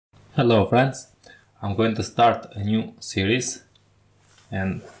Hello friends, I'm going to start a new series,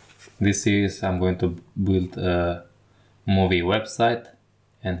 and this series I'm going to build a movie website,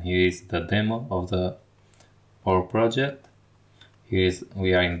 and here is the demo of our project.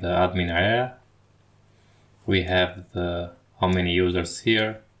 We are in the admin area. We have the how many users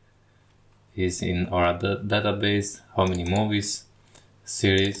here is in our database, how many movies,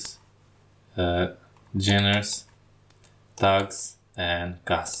 series, genres, tags and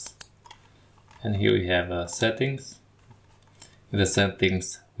casts. And here we have settings. In the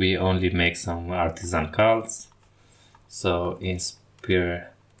settings we only make some artisan calls, so inspire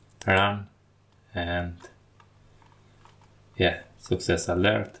run and success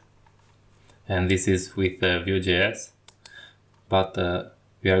alert, and this is with Vue.js, but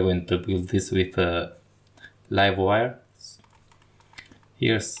we are going to build this with Livewire.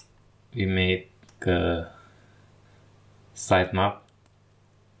 Here's we make a sitemap,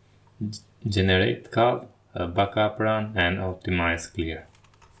 generate call, a backup run and optimize clear.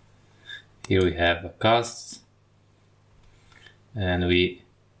 Here we have casts, and we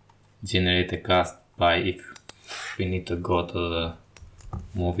generate a cast by if we need to go to the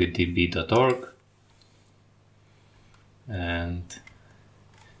moviedb.org, and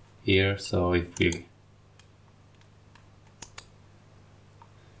here, so if we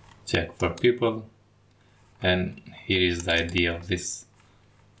check for people, and here is the idea of this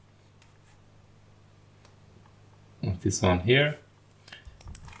one here.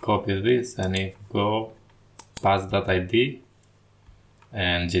 Copy this and if go pass.id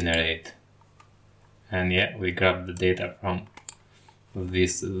and generate, and we grab the data from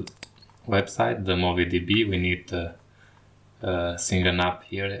this website, the MovieDB. We need to sync an app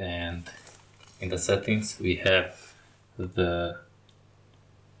here, and in the settings we have the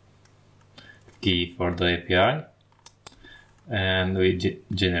key for the API, and we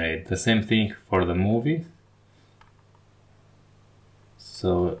generate the same thing for the movie.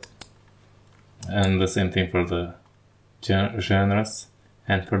 So, and the same thing for the genres,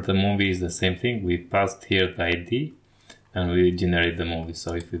 and for the movie is the same thing. We passed here the ID and we generate the movie.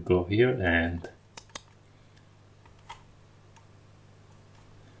 So if we go here and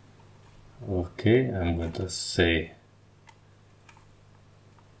okay, I'm going to say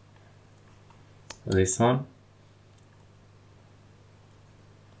this one,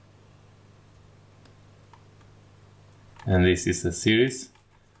 and this is a series.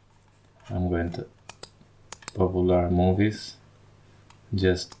 I'm going to popular movies,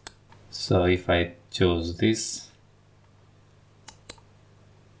 just so if I choose this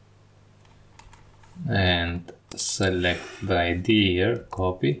and select the ID here,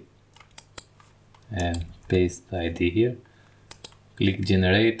 copy and paste the ID here, click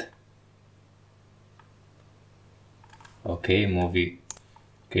generate. Okay, movie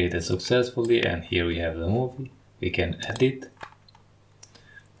created successfully, and here we have the movie. We can edit,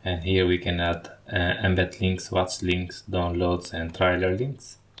 and here we can add embed links, watch links, downloads and trailer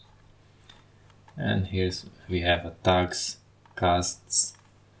links. And here's we have tags, casts.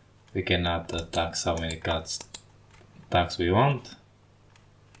 We can add the tags, how many tags we want.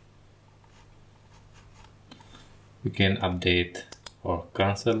 We can update or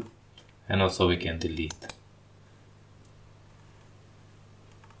cancel, and also we can delete.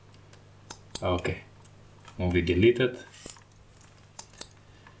 Okay, movie deleted.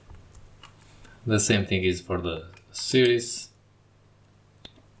 The same thing is for the series,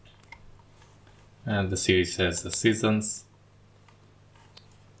 and the series has the seasons.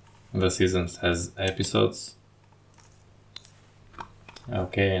 The seasons has episodes.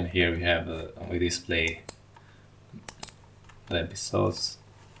 Okay, and here we have we display the episodes.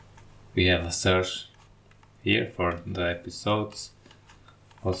 We have a search here for the episodes,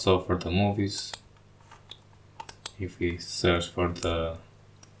 also for the movies. If we search for the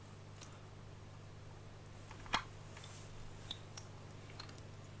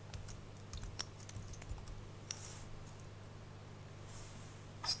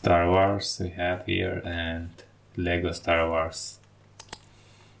Star Wars we have here, and Lego Star Wars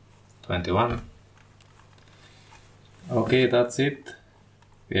 21. Okay, that's it.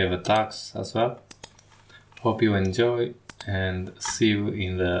 We have a tags as well. Hope you enjoy, and see you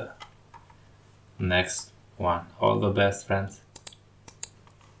in the next one. All the best, friends.